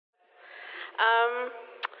Um,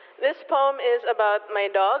 this poem is about my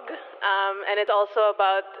dog, and it's also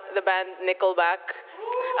about the band Nickelback,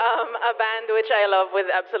 a band which I love with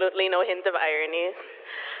absolutely no hint of irony.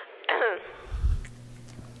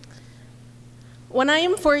 When I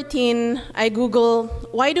am 14, I Google,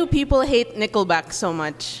 why do people hate Nickelback so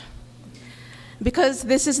much? Because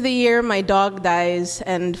this is the year my dog dies,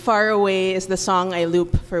 and Far Away is the song I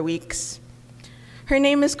loop for weeks. Her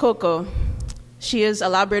name is Coco. She is a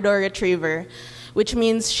Labrador Retriever, which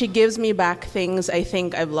means she gives me back things I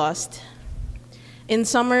think I've lost. In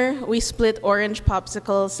summer, we split orange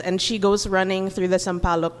popsicles, and she goes running through the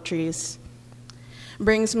sampalok trees.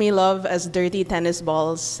 Brings me love as dirty tennis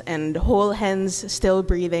balls and whole hens still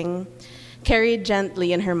breathing, carried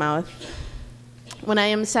gently in her mouth. When I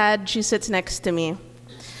am sad, she sits next to me,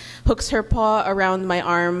 hooks her paw around my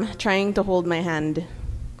arm, trying to hold my hand.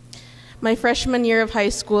 My freshman year of high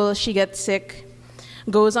school, she gets sick,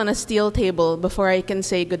 goes on a steel table before I can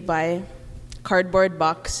say goodbye, cardboard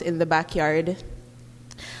box in the backyard.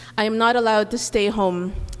 I am not allowed to stay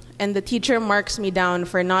home, and the teacher marks me down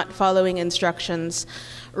for not following instructions.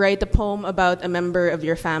 Write a poem about a member of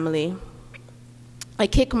your family. I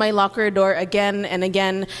kick my locker door again and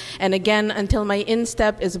again and again until my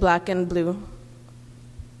instep is black and blue.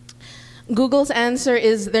 Google's answer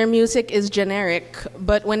is their music is generic,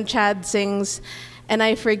 but when Chad sings, "And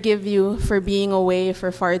I forgive you for being away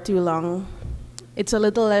for far too long," it's a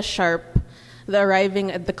little less sharp, the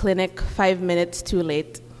arriving at the clinic 5 minutes too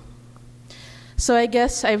late. So I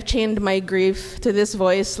guess I've chained my grief to this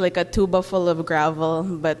voice like a tuba full of gravel,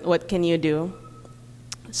 but what can you do?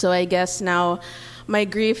 So I guess now my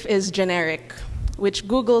grief is generic, which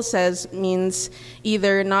Google says means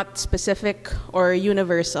either not specific or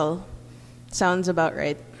universal. Sounds about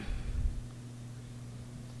right.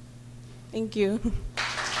 Thank you.